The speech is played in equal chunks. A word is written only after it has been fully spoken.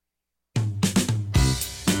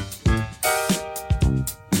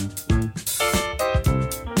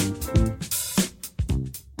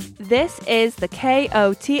This is the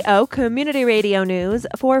KOTO Community Radio News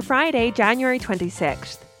for Friday, January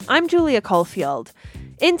 26th. I'm Julia Caulfield.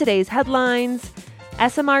 In today's headlines,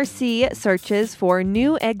 SMRC searches for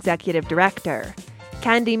new executive director.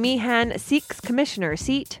 Candy Meehan seeks commissioner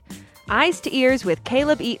seat. Eyes to ears with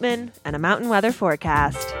Kaleb Eatman and a mountain weather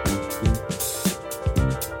forecast.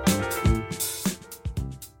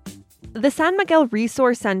 The San Miguel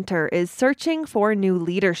Resource Center is searching for new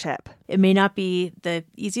leadership. It may not be the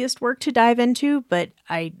easiest work to dive into, but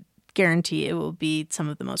I guarantee it will be some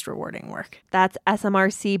of the most rewarding work. That's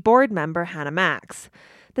SMRC board member Hannah Max.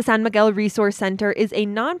 The San Miguel Resource Center is a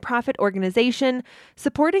nonprofit organization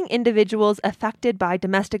supporting individuals affected by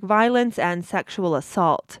domestic violence and sexual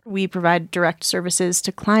assault. We provide direct services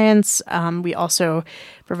to clients. We also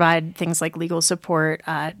provide things like legal support,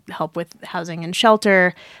 help with housing and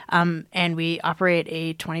shelter, and we operate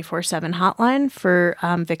a 24/7 hotline for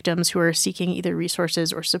victims who are seeking either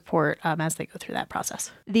resources or support as they go through that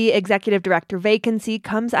process. The executive director vacancy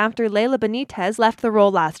comes after Leila Benitez left the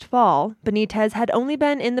role last fall. Benitez had only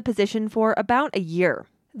been in the position for about a year.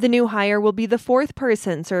 The new hire will be the fourth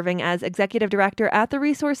person serving as executive director at the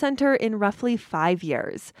Resource Center in roughly 5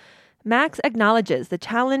 years. Max acknowledges the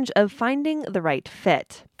challenge of finding the right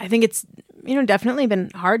fit. I think it's, definitely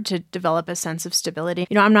been hard to develop a sense of stability.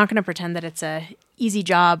 I'm not going to pretend that it's a easy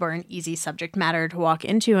job or an easy subject matter to walk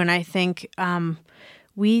into. And I think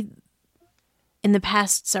in the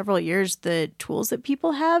past several years, the tools that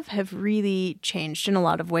people have really changed in a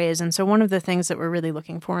lot of ways. And so one of the things that we're really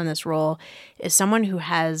looking for in this role is someone who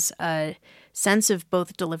has a sense of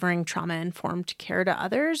both delivering trauma-informed care to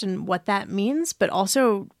others and what that means, but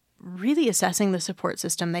also really assessing the support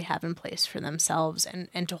system they have in place for themselves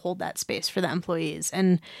and to hold that space for the employees.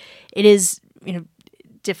 And it is,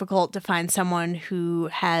 difficult to find someone who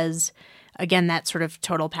has, again, that sort of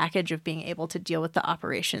total package of being able to deal with the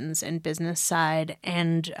operations and business side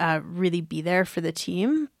and really be there for the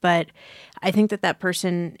team. But I think that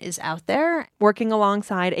person is out there. Working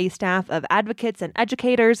alongside a staff of advocates and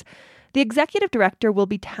educators, the executive director will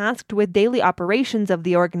be tasked with daily operations of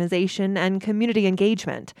the organization and community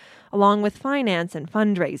engagement, along with finance and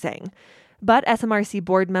fundraising. But SMRC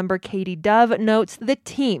board member Katie Dove notes the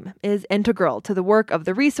team is integral to the work of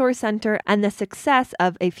the Resource Center and the success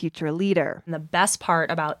of a future leader. And the best part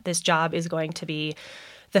about this job is going to be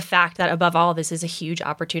the fact that, above all, this is a huge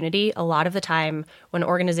opportunity. A lot of the time when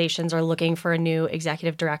organizations are looking for a new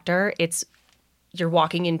executive director, you're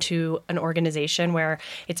walking into an organization where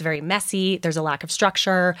it's very messy, there's a lack of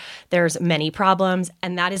structure, there's many problems,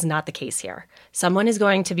 and that is not the case here. Someone is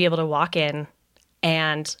going to be able to walk in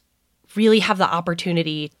and really have the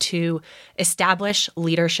opportunity to establish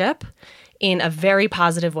leadership in a very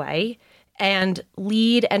positive way and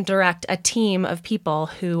lead and direct a team of people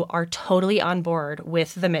who are totally on board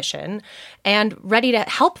with the mission and ready to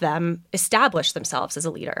help them establish themselves as a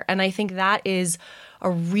leader. And I think that is a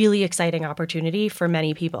really exciting opportunity for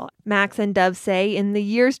many people. Max and Dove say in the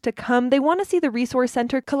years to come, they want to see the Resource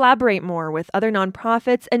Center collaborate more with other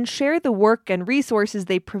nonprofits and share the work and resources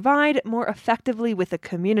they provide more effectively with the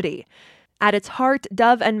community. At its heart,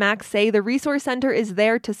 Dove and Max say the Resource Center is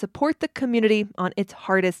there to support the community on its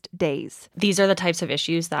hardest days. These are the types of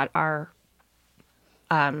issues that are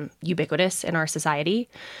ubiquitous in our society.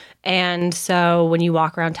 And so when you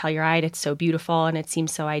walk around Telluride, it's so beautiful and it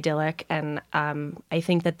seems so idyllic. And I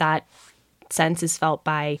think that sense is felt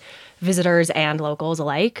by visitors and locals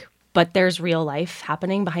alike. But there's real life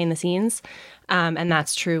happening behind the scenes. And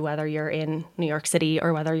that's true whether you're in New York City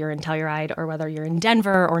or whether you're in Telluride or whether you're in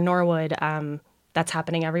Denver or Norwood. That's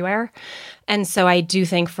happening everywhere. And so I do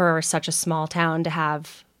think for such a small town to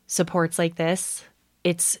have supports like this,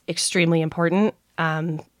 it's extremely important.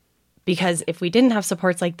 Because if we didn't have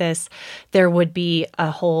supports like this, there would be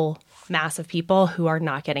a whole mass of people who are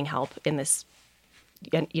not getting help in this,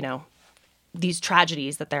 these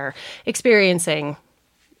tragedies that they're experiencing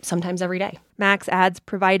sometimes every day. Max adds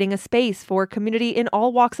providing a space for community in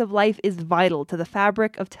all walks of life is vital to the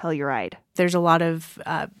fabric of Telluride. There's a lot of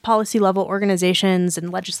policy-level organizations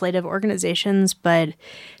and legislative organizations, but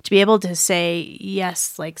to be able to say,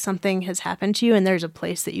 yes, like something has happened to you and there's a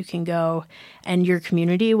place that you can go and your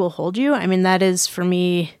community will hold you, that is, for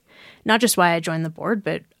me, not just why I joined the board,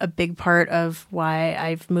 but a big part of why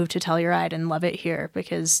I've moved to Telluride and love it here,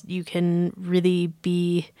 because you can really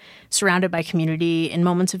be surrounded by community in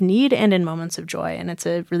moments of need and in moments of joy, and it's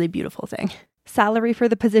a really beautiful thing. Salary for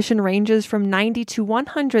the position ranges from $90,000 to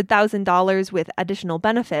 $100,000 with additional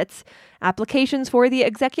benefits. Applications for the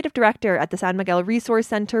executive director at the San Miguel Resource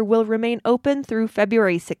Center will remain open through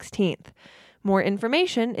February 16th. More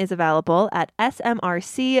information is available at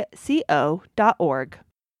smrcco.org.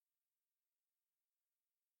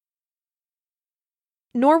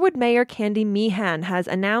 Norwood Mayor Candy Meehan has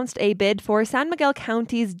announced a bid for San Miguel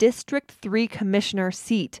County's District 3 Commissioner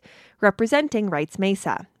seat, representing Wrights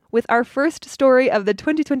Mesa. With our first story of the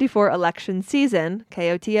 2024 election season,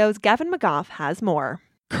 KOTO's Gavin McGough has more.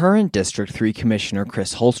 Current District 3 Commissioner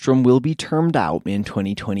Chris Holstrom will be termed out in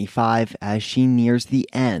 2025 as she nears the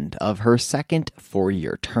end of her second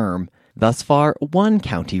 4-year term. Thus far, one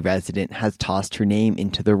county resident has tossed her name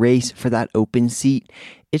into the race for that open seat.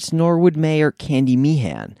 It's Norwood Mayor Candy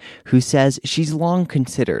Meehan, who says she's long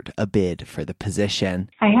considered a bid for the position.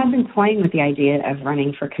 I have been toying with the idea of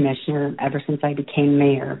running for commissioner ever since I became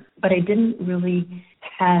mayor, but I didn't really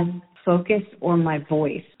have focus or my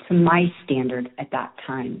voice to my standard at that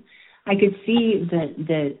time. I could see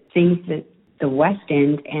the things that the West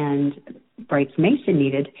End and Wrights Mesa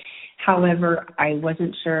needed. However, I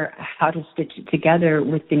wasn't sure how to stitch it together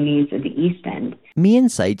with the needs of the East End. Meehan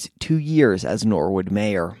cites 2 years as Norwood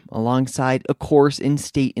mayor, alongside a course in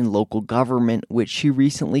state and local government, which she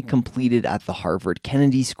recently completed at the Harvard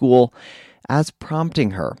Kennedy School, as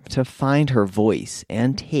prompting her to find her voice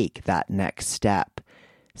and take that next step.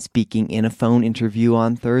 Speaking in a phone interview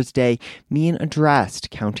on Thursday, Meehan addressed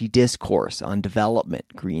county discourse on development,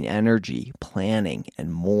 green energy, planning,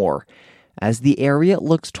 and more. As the area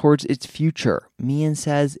looks towards its future, Meehan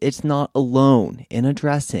says it's not alone in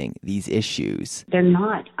addressing these issues. They're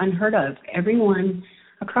not unheard of. Everyone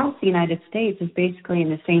across the United States is basically in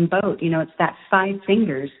the same boat. You know, it's that 5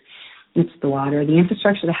 fingers. It's the water, the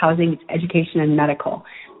infrastructure, the housing, it's education, and medical.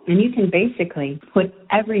 And you can basically put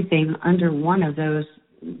everything under one of those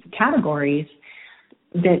categories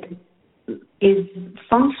that is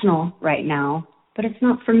functional right now, but it's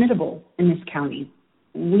not formidable in this county.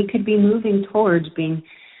 We could be moving towards being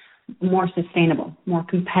more sustainable, more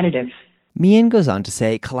competitive. Meehan goes on to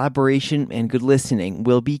say collaboration and good listening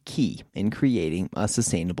will be key in creating a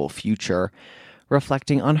sustainable future.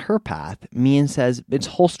 Reflecting on her path, Meehan says it's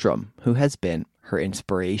Holstrom who has been her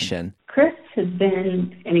inspiration. Chris has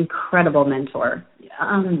been an incredible mentor.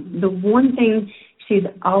 The one thing she's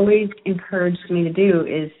always encouraged me to do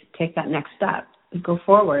is take that next step, go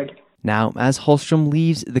forward. Now, as Holstrom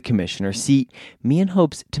leaves the commissioner seat, Meehan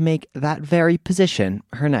hopes to make that very position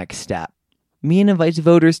her next step. Meehan invites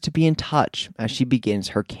voters to be in touch as she begins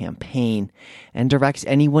her campaign and directs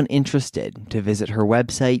anyone interested to visit her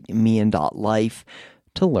website, meehan.life,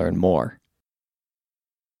 to learn more.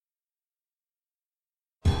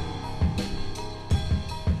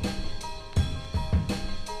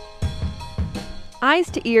 Eyes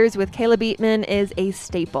to Ears with Kaleb Eatman is a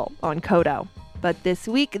staple on KOTO. But this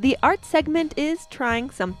week, the art segment is trying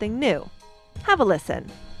something new. Have a listen.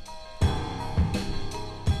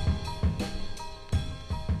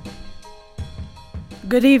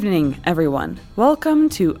 Good evening, everyone. Welcome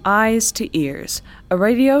to Eyes to Ears, a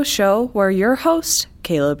radio show where your host,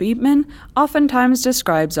 Kaleb Eatman, oftentimes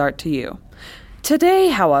describes art to you. Today,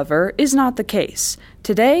 however, is not the case.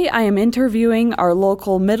 Today, I am interviewing our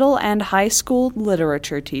local middle and high school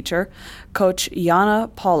literature teacher, Coach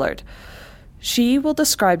Yana Pollard. She will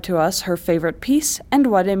describe to us her favorite piece and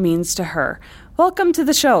what it means to her. Welcome to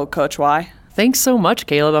the show, Coach Y. Thanks so much,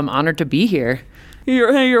 Kaleb. I'm honored to be here.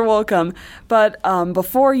 You're welcome. But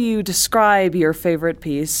before you describe your favorite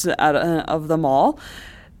piece of them all,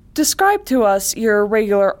 describe to us your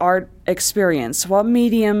regular art experience. What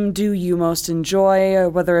medium do you most enjoy,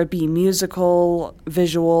 whether it be musical,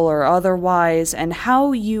 visual, or otherwise, and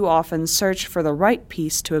how you often search for the right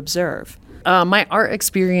piece to observe? My art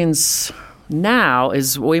experience now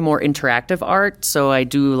is way more interactive art, so I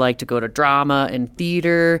do like to go to drama and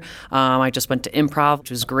theater. I just went to improv,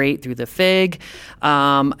 which was great through the FIG.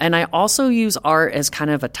 And I also use art as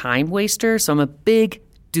kind of a time waster, so I'm a big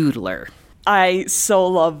doodler. I so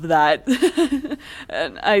love that.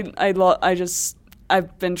 And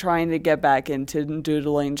I've been trying to get back into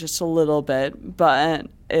doodling just a little bit, but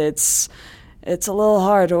it's a little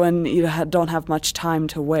hard when you don't have much time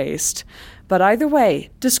to waste. But either way,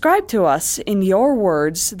 describe to us, in your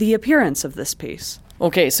words, the appearance of this piece.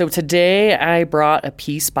 Okay, so today I brought a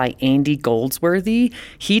piece by Andy Goldsworthy.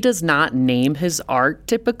 He does not name his art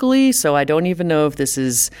typically, so I don't even know if this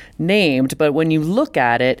is named, but when you look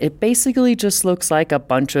at it, it basically just looks like a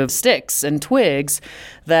bunch of sticks and twigs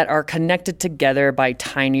that are connected together by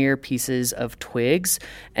tinier pieces of twigs,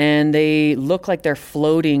 and they look like they're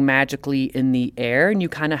floating magically in the air, and you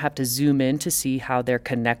kind of have to zoom in to see how they're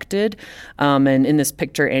connected. And in this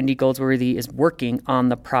picture, Andy Goldsworthy is working on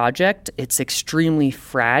the project. It's extremely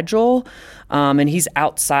fragile, and he's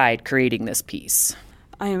outside creating this piece.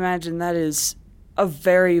 I imagine that is a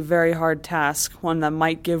very, very hard task, one that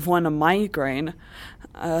might give one a migraine.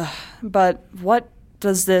 But what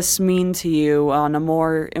does this mean to you on a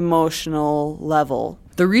more emotional level?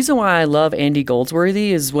 The reason why I love Andy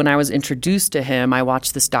Goldsworthy is when I was introduced to him, I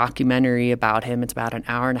watched this documentary about him. It's about an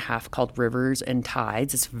hour and a half called Rivers and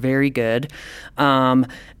Tides. It's very good.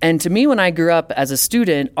 And to me, when I grew up as a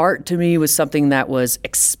student, art to me was something that was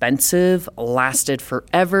expensive, lasted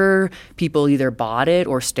forever. People either bought it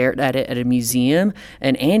or stared at it at a museum.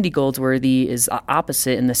 And Andy Goldsworthy is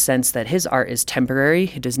opposite in the sense that his art is temporary.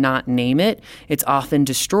 He does not name it. It's often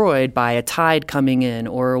destroyed by a tide coming in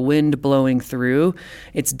or a wind blowing through.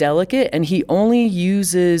 It's delicate, and he only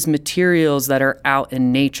uses materials that are out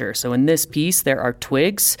in nature. So in this piece, there are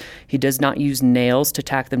twigs. He does not use nails to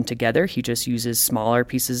tack them together. He just uses smaller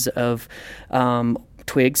pieces of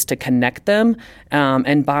twigs to connect them.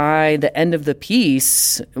 And by the end of the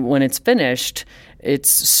piece, when it's finished,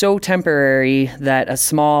 it's so temporary that a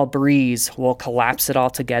small breeze will collapse it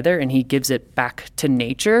all together, and he gives it back to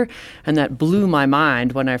nature. And that blew my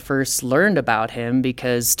mind when I first learned about him,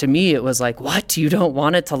 because to me it was like, what? You don't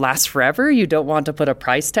want it to last forever? You don't want to put a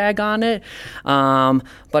price tag on it?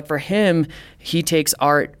 But for him, he takes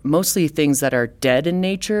art, mostly things that are dead in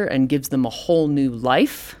nature, and gives them a whole new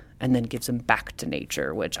life, and then gives them back to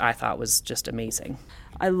nature, which I thought was just amazing.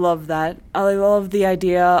 I love that. I love the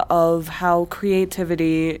idea of how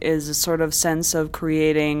creativity is a sort of sense of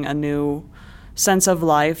creating a new sense of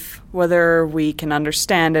life, whether we can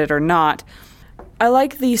understand it or not. I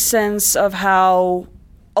like the sense of how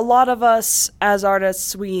a lot of us as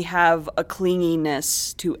artists, we have a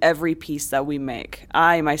clinginess to every piece that we make.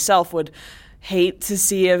 I myself would hate to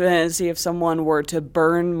see if someone were to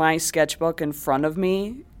burn my sketchbook in front of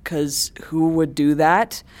me, because who would do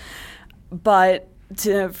that? But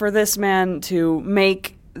for this man to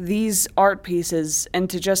make these art pieces and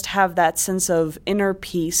to just have that sense of inner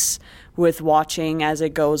peace with watching as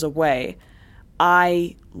it goes away,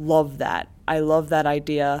 I love that. I love that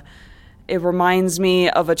idea. It reminds me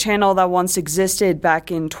of a channel that once existed back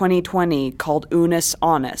in 2020 called Unus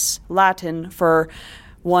Annus, Latin for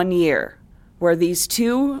 1 year, where these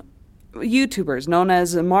two YouTubers known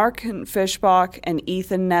as Mark Fishbach and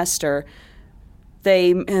Ethan Nestor,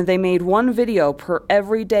 They made one video per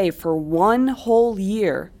every day for 1 whole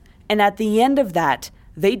year, and at the end of that,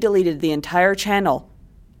 they deleted the entire channel,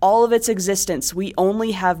 all of its existence. We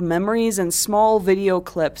only have memories and small video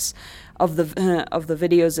clips of the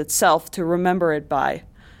videos itself to remember it by.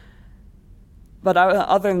 But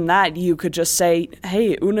other than that, you could just say,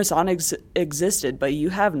 hey, Unus Annus existed, but you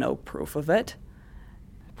have no proof of it.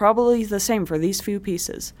 Probably the same for these few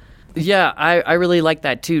pieces. Yeah, I really like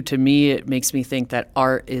that too. To me, it makes me think that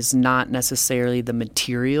art is not necessarily the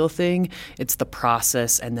material thing. It's the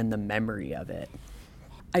process and then the memory of it.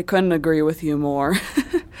 I couldn't agree with you more.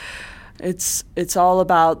 It's all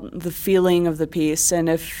about the feeling of the piece. And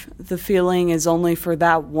if the feeling is only for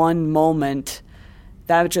that one moment,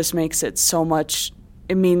 that just makes it so much,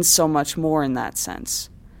 it means so much more in that sense.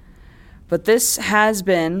 But this has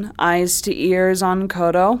been Eyes to Ears on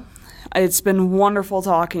Kodo. It's been wonderful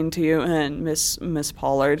talking to you, and Miss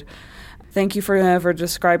Pollard. Thank you for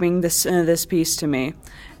describing this piece to me.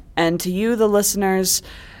 And to you, the listeners,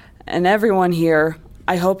 and everyone here,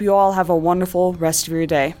 I hope you all have a wonderful rest of your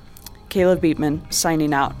day. Kaleb Eatman,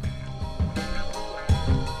 signing out.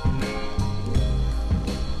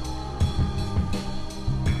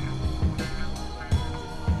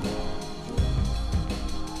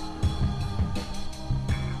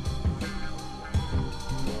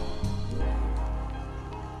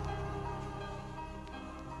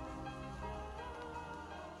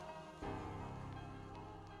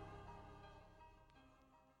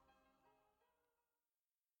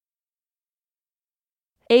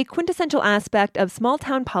 A quintessential aspect of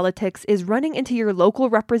small-town politics is running into your local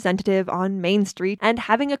representative on Main Street and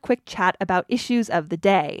having a quick chat about issues of the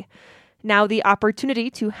day. Now, the opportunity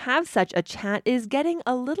to have such a chat is getting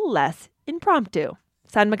a little less impromptu.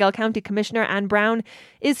 San Miguel County Commissioner Ann Brown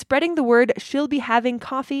is spreading the word she'll be having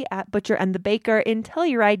coffee at Butcher and the Baker in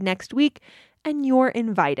Telluride next week, and you're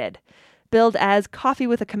invited. Billed as Coffee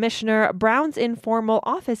with a Commissioner, Brown's informal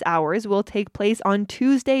office hours will take place on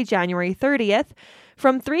Tuesday, January 30th,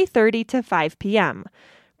 from 3:30 to 5 p.m.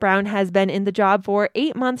 Brown has been in the job for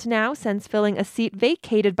 8 months now since filling a seat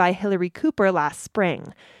vacated by Hillary Cooper last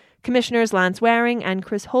spring. Commissioners Lance Waring and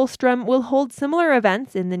Chris Holstrom will hold similar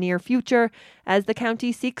events in the near future as the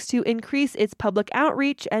county seeks to increase its public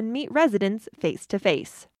outreach and meet residents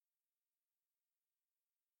face-to-face.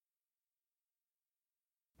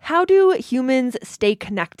 How do humans stay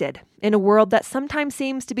connected in a world that sometimes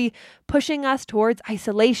seems to be pushing us towards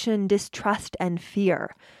isolation, distrust, and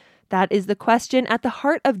fear? That is the question at the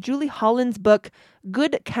heart of Julie Holland's book,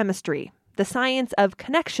 Good Chemistry: The Science of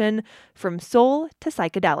Connection from Soul to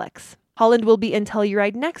Psychedelics. Holland will be in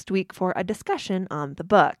Telluride next week for a discussion on the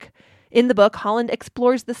book. In the book, Holland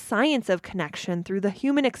explores the science of connection through the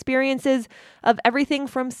human experiences of everything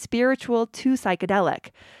from spiritual to psychedelic,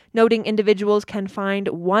 noting individuals can find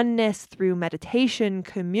oneness through meditation,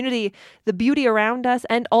 community, the beauty around us,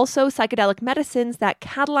 and also psychedelic medicines that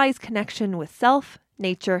catalyze connection with self,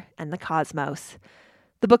 nature, and the cosmos.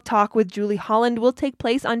 The book talk with Julie Holland will take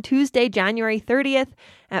place on Tuesday, January 30th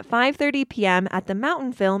at 5:30 p.m. at the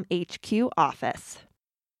Mountain Film HQ office.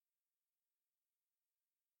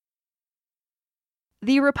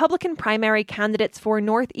 The Republican primary candidates for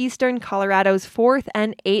northeastern Colorado's 4th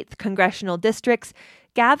and 8th congressional districts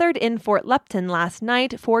gathered in Fort Lupton last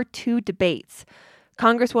night for 2 debates.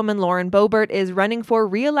 Congresswoman Lauren Boebert is running for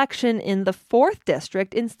re-election in the 4th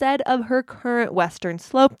district instead of her current Western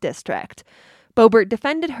Slope district. Boebert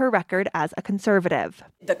defended her record as a conservative.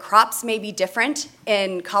 The crops may be different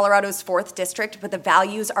in Colorado's 4th district, but the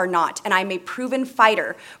values are not. And I'm a proven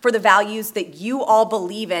fighter for the values that you all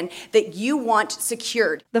believe in, that you want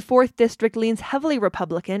secured. The 4th district leans heavily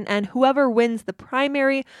Republican, and whoever wins the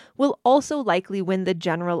primary will also likely win the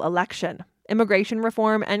general election. Immigration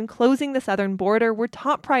reform and closing the southern border were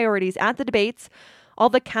top priorities at the debates. All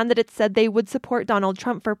the candidates said they would support Donald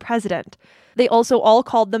Trump for president. They also all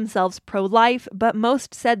called themselves pro-life, but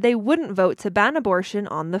most said they wouldn't vote to ban abortion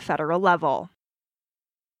on the federal level.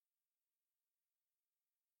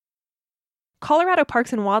 Colorado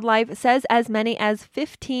Parks and Wildlife says as many as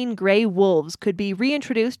 15 gray wolves could be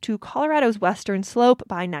reintroduced to Colorado's western slope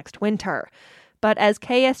by next winter. But as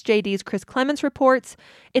KSJD's Chris Clements reports,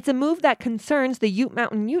 it's a move that concerns the Ute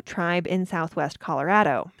Mountain Ute tribe in southwest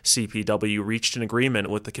Colorado. CPW reached an agreement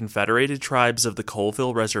with the Confederated Tribes of the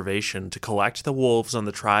Colville Reservation to collect the wolves on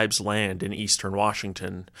the tribe's land in eastern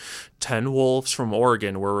Washington. 10 wolves from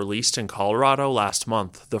Oregon were released in Colorado last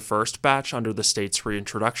month, the first batch under the state's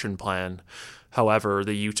reintroduction plan. However,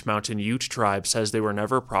 the Ute Mountain Ute tribe says they were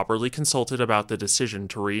never properly consulted about the decision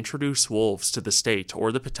to reintroduce wolves to the state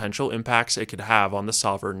or the potential impacts it could have on the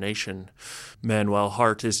sovereign nation. Manuel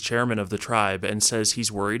Hart is chairman of the tribe and says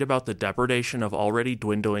he's worried about the depredation of already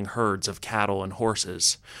dwindling herds of cattle and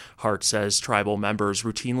horses. Hart says tribal members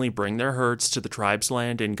routinely bring their herds to the tribe's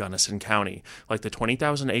land in Gunnison County, like the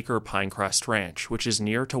 20,000-acre Pinecrest Ranch, which is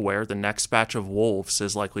near to where the next batch of wolves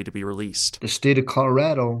is likely to be released. The state of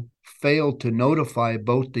Colorado failed to notify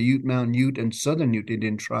both the Ute Mountain Ute and Southern Ute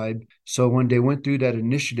Indian tribe. So when they went through that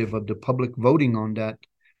initiative of the public voting on that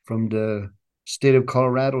from the state of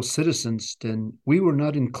Colorado citizens, then we were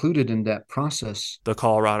not included in that process. The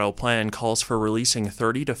Colorado plan calls for releasing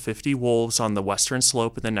 30 to 50 wolves on the western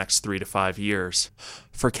slope in the next 3 to 5 years.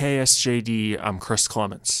 For KSJD, I'm Chris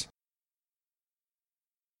Clements.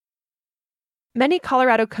 Many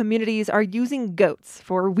Colorado communities are using goats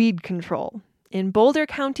for weed control. In Boulder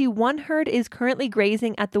County, one herd is currently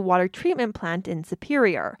grazing at the water treatment plant in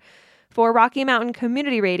Superior. For Rocky Mountain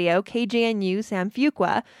Community Radio, KJNU Sam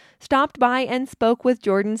Fuqua stopped by and spoke with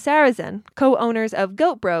Jordan Sarazin, co-owners of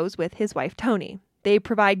Goat Bros with his wife Tony. They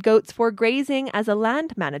provide goats for grazing as a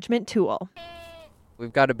land management tool.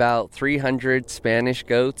 We've got about 300 Spanish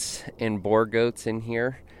goats and Boer goats in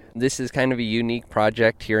here. This is kind of a unique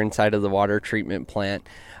project here inside of the water treatment plant.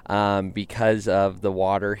 Because of the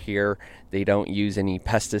water here, they don't use any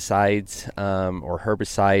pesticides or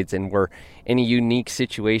herbicides, and we're in a unique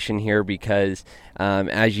situation here because,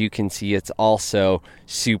 as you can see, it's also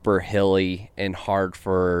super hilly and hard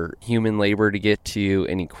for human labor to get to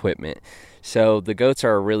and equipment. So the goats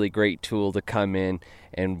are a really great tool to come in,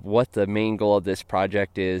 and what the main goal of this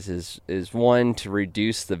project is one, to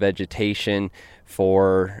reduce the vegetation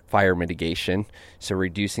for fire mitigation, so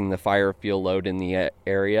reducing the fire fuel load in the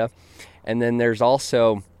area. And then there's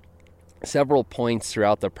also several points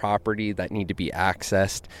throughout the property that need to be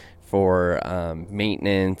accessed for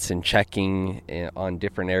maintenance and checking on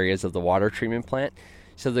different areas of the water treatment plant.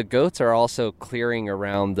 So the goats are also clearing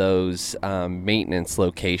around those maintenance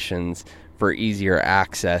locations for easier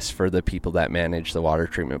access for the people that manage the water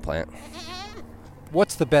treatment plant.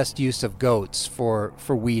 What's the best use of goats for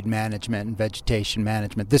weed management and vegetation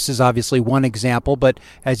management? This is obviously one example, but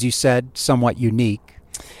as you said, somewhat unique.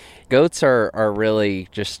 Goats are really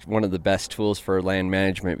just one of the best tools for land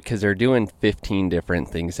management because they're doing 15 different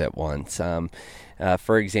things at once.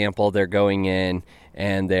 For example, they're going in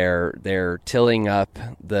and they're tilling up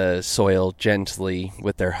the soil gently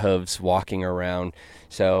with their hooves, walking around.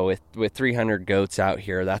 So with 300 goats out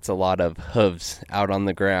here, that's a lot of hooves out on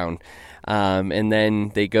the ground. And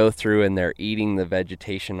then they go through and they're eating the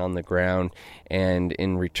vegetation on the ground and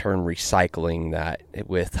in return recycling that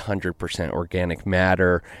with 100% organic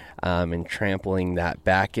matter and trampling that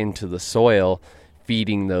back into the soil,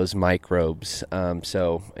 feeding those microbes.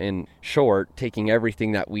 So in short, taking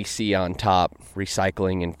everything that we see on top,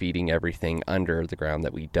 recycling and feeding everything under the ground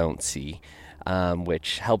that we don't see,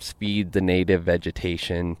 which helps feed the native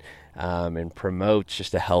vegetation and promotes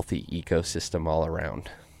just a healthy ecosystem all around.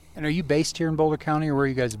 And are you based here in Boulder County, or where are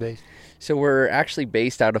you guys based? So we're actually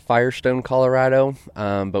based out of Firestone, Colorado,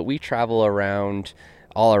 but we travel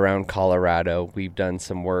all around Colorado. We've done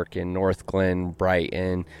some work in North Glen,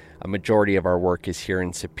 Brighton. A majority of our work is here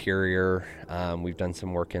in Superior. We've done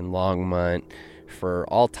some work in Longmont for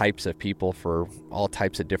all types of people, for all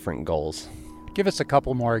types of different goals. Give us a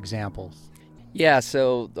couple more examples. Yeah,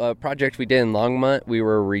 so the project we did in Longmont, we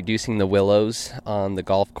were reducing the willows on the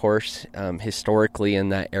golf course. Historically in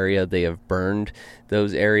that area, they have burned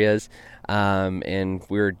those areas. And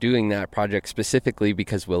we were doing that project specifically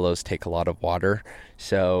because willows take a lot of water.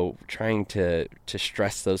 So trying to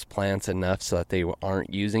stress those plants enough so that they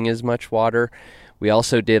aren't using as much water. We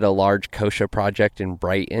also did a large kochia project in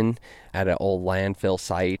Brighton at an old landfill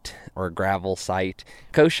site or gravel site.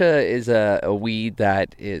 Kochia is a weed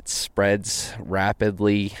that it spreads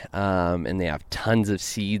rapidly, and they have tons of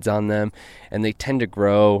seeds on them, and they tend to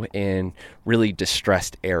grow in really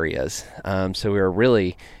distressed areas. So we were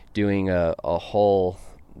really doing a whole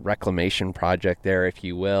reclamation project there, if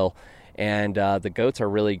you will. And the goats are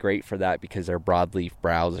really great for that because they're broadleaf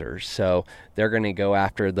browsers. So they're going to go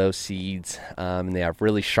after those seeds. And they have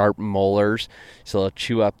really sharp molars, so they'll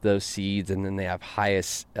chew up those seeds. And then they have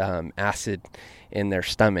highest acid in their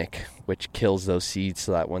stomach, which kills those seeds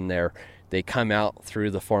so that when they come out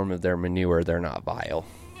through the form of their manure, they're not vile.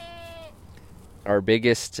 Our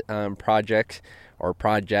biggest projects,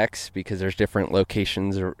 because there's different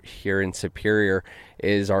locations here in Superior,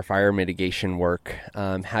 is our fire mitigation work.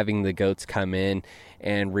 Having the goats come in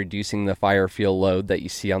and reducing the fire fuel load that you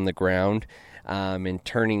see on the ground, and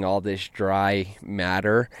turning all this dry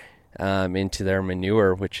matter into their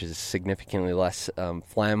manure, which is significantly less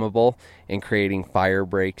flammable, and creating fire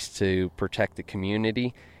breaks to protect the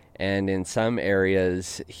community. And in some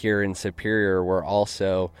areas here in Superior, we're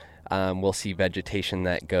also we'll see vegetation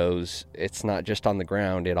that goes, it's not just on the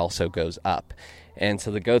ground, it also goes up. And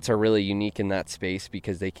so the goats are really unique in that space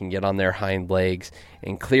because they can get on their hind legs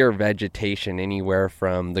and clear vegetation anywhere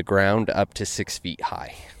from the ground up to 6 feet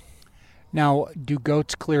high. Now, do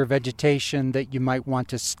goats clear vegetation that you might want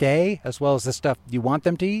to stay as well as the stuff you want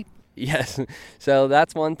them to eat? Yes. So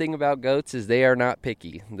that's one thing about goats is they are not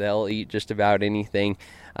picky. They'll eat just about anything.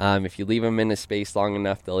 If you leave them in a space long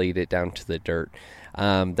enough, they'll eat it down to the dirt.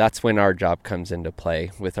 That's when our job comes into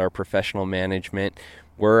play. With our professional management,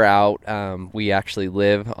 we're out. We actually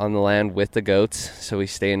live on the land with the goats, so we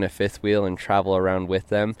stay in a fifth wheel and travel around with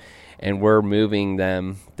them. And we're moving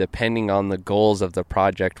them, depending on the goals of the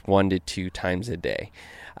project, 1 to 2 times a day.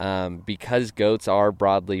 Because goats are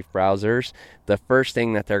broadleaf browsers, the first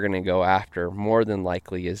thing that they're going to go after more than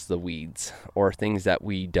likely is the weeds or things that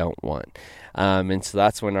we don't want. And so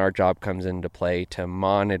that's when our job comes into play to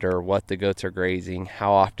monitor what the goats are grazing,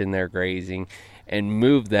 how often they're grazing, and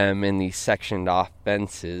move them in these sectioned off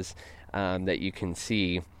fences that you can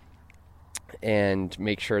see, and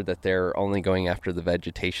make sure that they're only going after the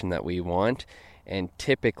vegetation that we want. And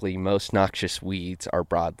typically most noxious weeds are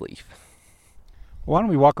broadleaf. Why don't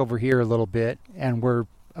we walk over here a little bit, and we're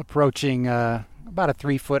approaching about a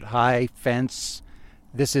 3-foot high fence.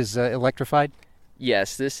 This is electrified?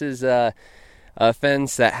 Yes, this is a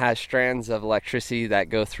fence that has strands of electricity that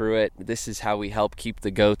go through it. This is how we help keep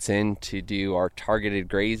the goats in to do our targeted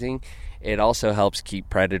grazing. It also helps keep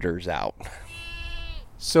predators out.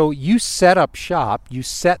 So you set up shop, you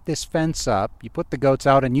set this fence up, you put the goats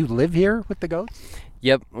out, and you live here with the goats?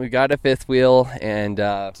 Yep, we got a fifth wheel, and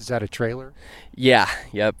is that a trailer? Yeah,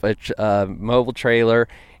 yep, a mobile trailer,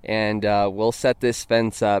 and we'll set this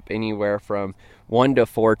fence up anywhere from 1 to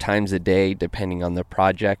 4 times a day, depending on the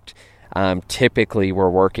project. Typically, we're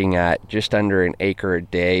working at just under an acre a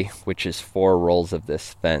day, which is 4 rolls of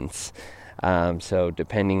this fence. So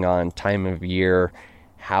depending on time of year,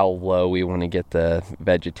 how low we want to get the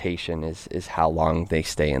vegetation is how long they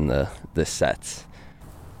stay in the sets.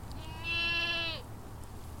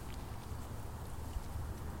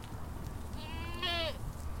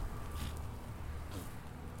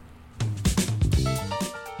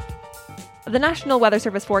 The National Weather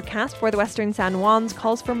Service forecast for the western San Juans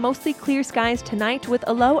calls for mostly clear skies tonight with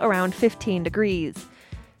a low around 15 degrees.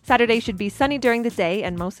 Saturday should be sunny during the day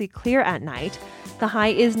and mostly clear at night. The high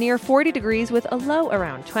is near 40 degrees with a low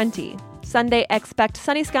around 20. Sunday, expect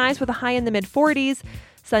sunny skies with a high in the mid-40s.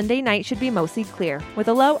 Sunday night should be mostly clear, with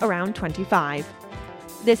a low around 25.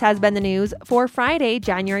 This has been the news for Friday,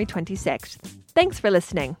 January 26th. Thanks for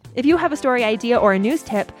listening. If you have a story idea or a news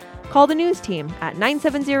tip, call the news team at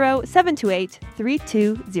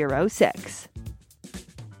 970-728-3206.